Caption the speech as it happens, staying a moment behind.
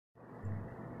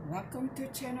Welcome to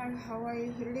channel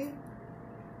Hawaii Healing.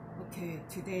 Okay,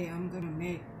 today I'm gonna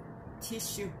make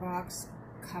티슈박스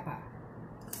커버.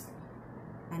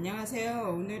 안녕하세요.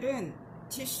 오늘은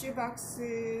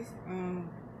티슈박스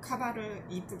커버를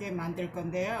이쁘게 만들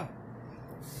건데요.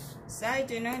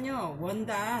 사이즈는요,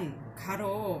 원단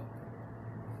가로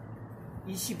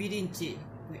 21인치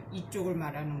이쪽을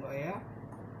말하는 거예요.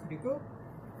 그리고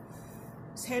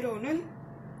세로는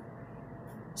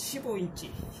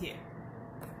 15인치 here.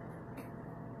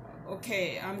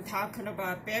 Okay, I'm talking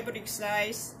about fabric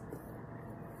size.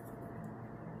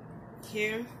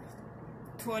 Here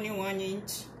 21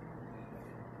 inch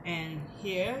and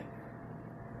here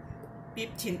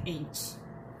 15 inch.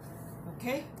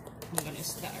 Okay, I'm gonna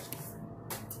start.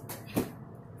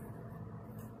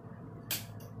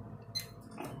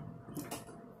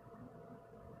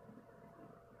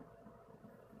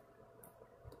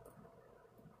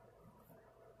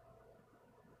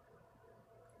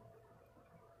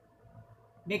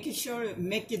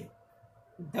 Make it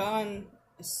done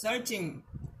searching.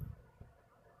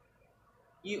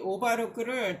 이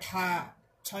오버로크를 다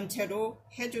전체로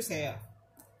해주세요.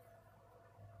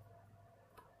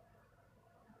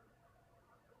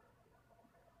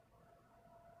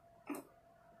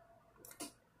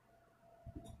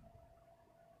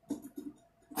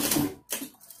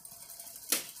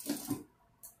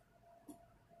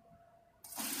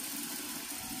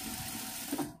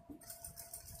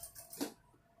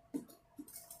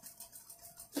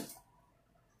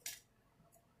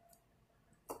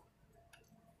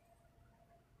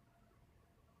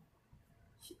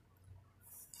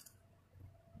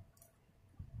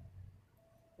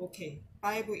 Okay,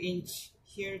 5 inch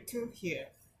here to here.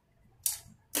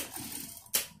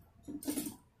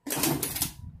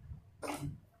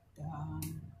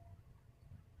 Down,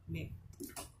 make.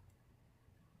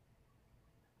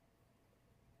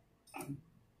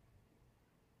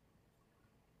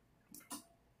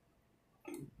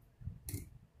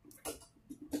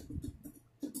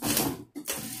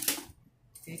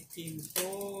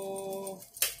 또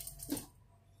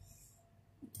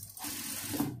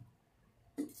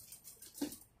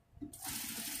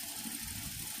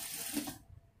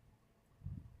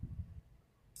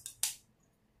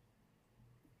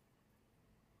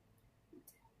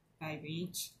 5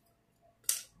 inch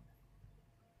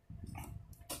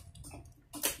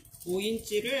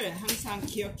 5인치를 항상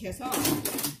기억해서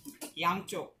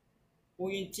양쪽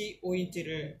 5인치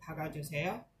 5인치를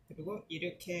박아주세요. 그리고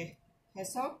이렇게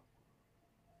해서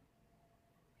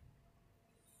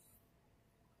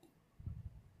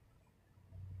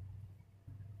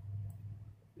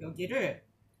여기를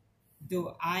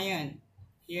do iron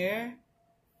here,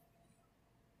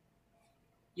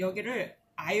 여기를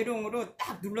아이롱으로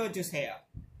딱 눌러주세요.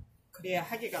 그래야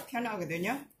하기가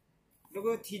편하거든요.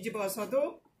 그리고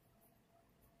뒤집어서도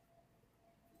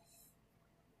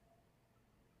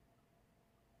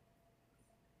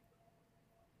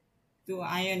do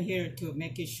iron here to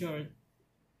make it sure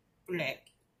black.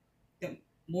 The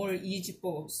more easy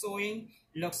for sewing,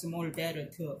 looks more better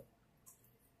too.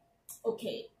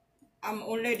 Okay, I'm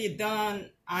already done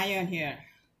iron here.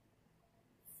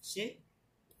 See?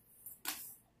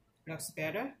 Looks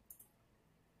better.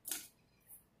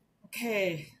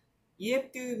 Okay, you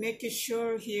have to make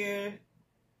sure here,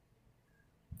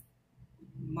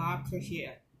 mark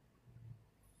here.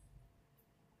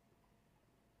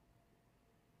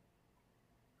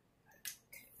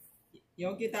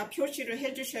 여기다 표시를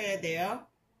해주셔야 돼요.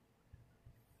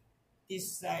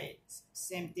 This side,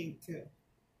 same thing too.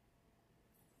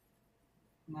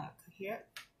 Mark here.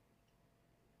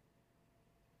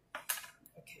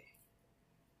 Okay.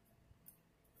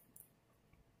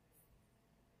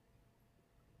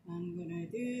 I'm gonna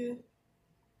do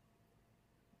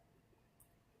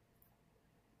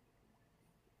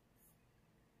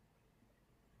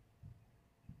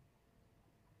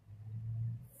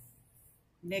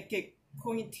make a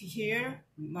point here,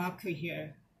 mark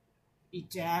here,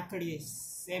 exactly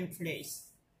same place.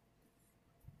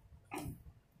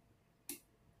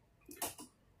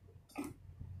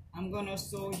 I'm gonna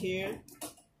sew here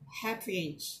half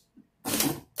inch.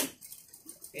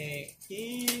 Back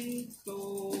in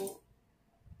to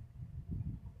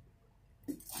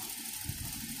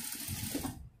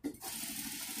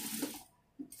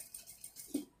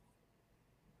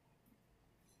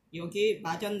여기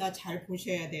맞았나 잘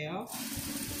보셔야 돼요.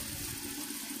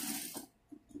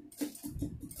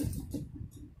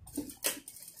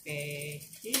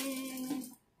 Back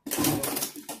in.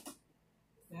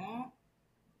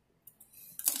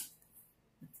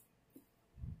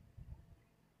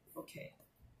 Okay.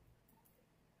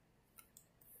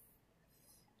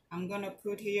 I'm gonna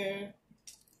put here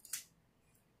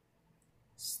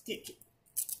stick it.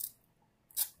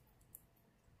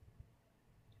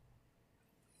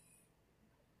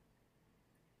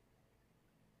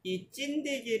 이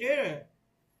찐대기를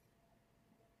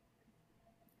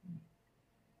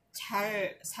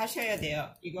잘 사셔야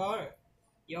돼요. 이걸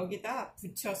여기다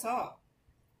붙여서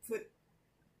put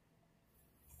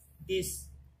this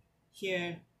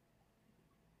here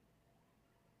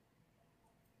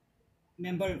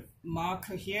member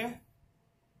marker here.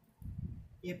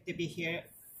 You have to be here.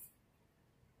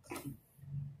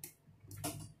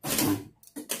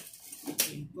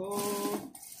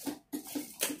 Go.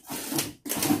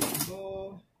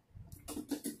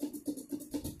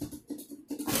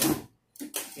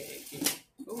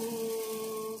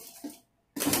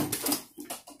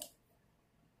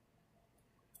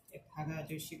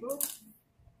 박아주시고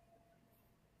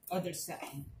other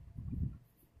side.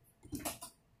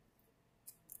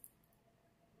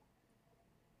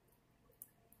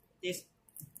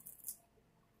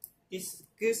 This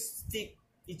good stick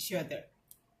each other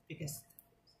because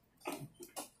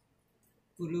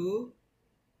glue.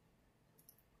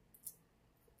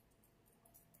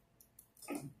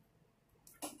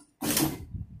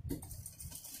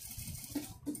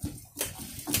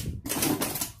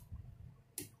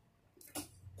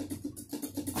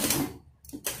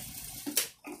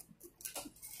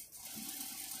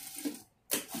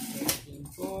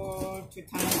 Two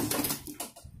times.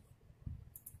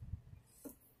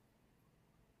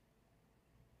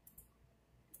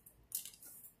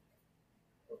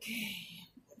 Okay,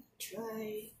 I'm gonna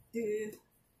try the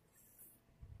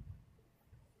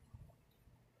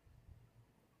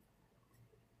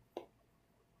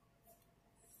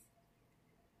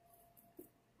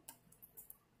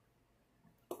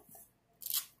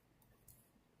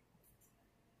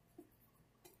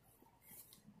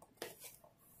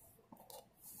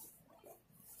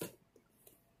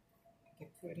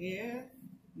put here,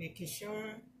 making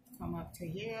sure come up to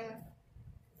here.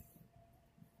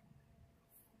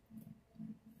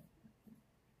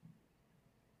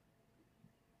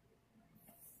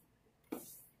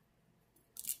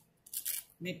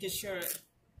 Making sure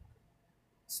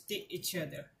stick each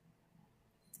other.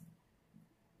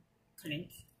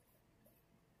 Clink.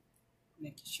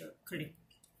 Making sure clink.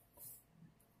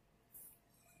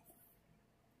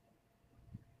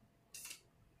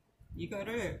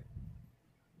 이거를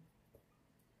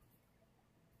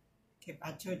이렇게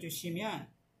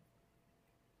맞춰주시면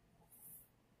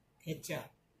됐죠?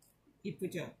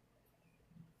 이쁘죠?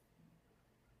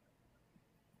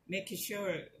 Make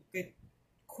sure that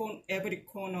every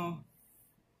corner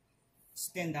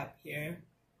stand up here.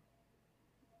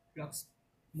 Looks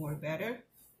more better.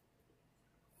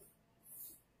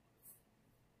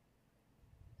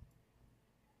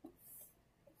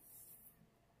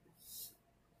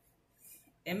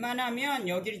 웬만하면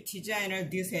여기 디자인을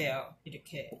넣으세요.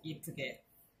 이렇게 이쁘게.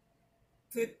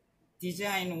 Put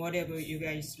design whatever you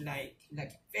guys like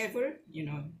bevel, you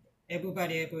know,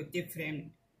 everybody have a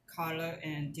different color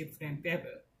and different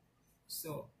bevel.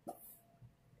 So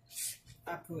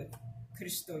I put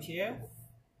crystal here.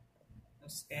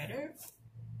 That's better.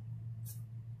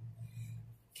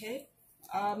 Okay,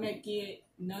 I'll make it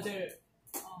another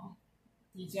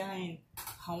design,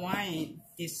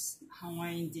 this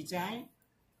Hawaiian design.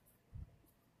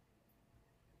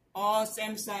 All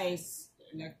same size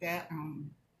like that,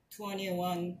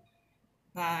 21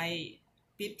 by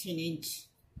 15 inch.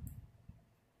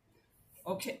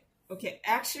 Okay,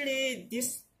 actually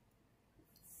this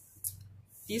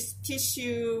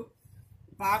tissue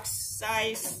box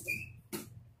size,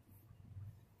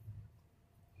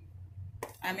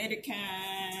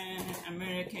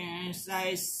 American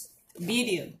size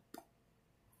medium.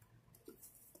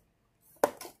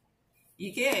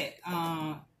 이게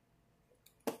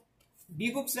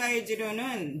미국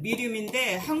사이즈로는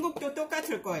미디움인데 한국도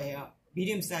똑같을 거예요.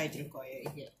 미디움 사이즈일 거예요,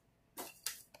 이게.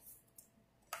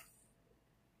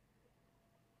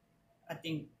 I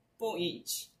think 4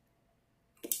 inch.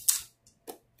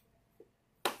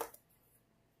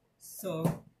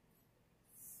 So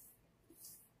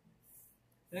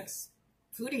looks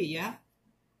pretty, yeah?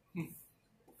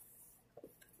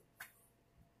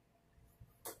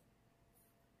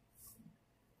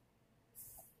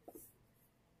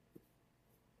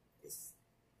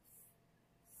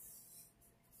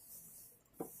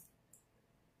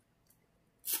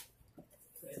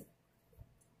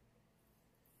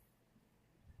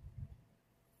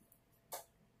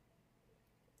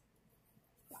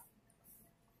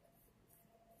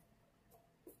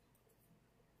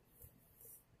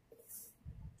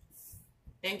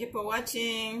 Thank you for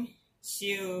watching.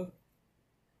 See you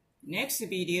next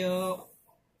video.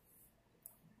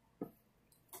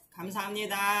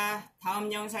 감사합니다.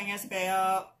 다음 영상에서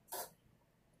봬요.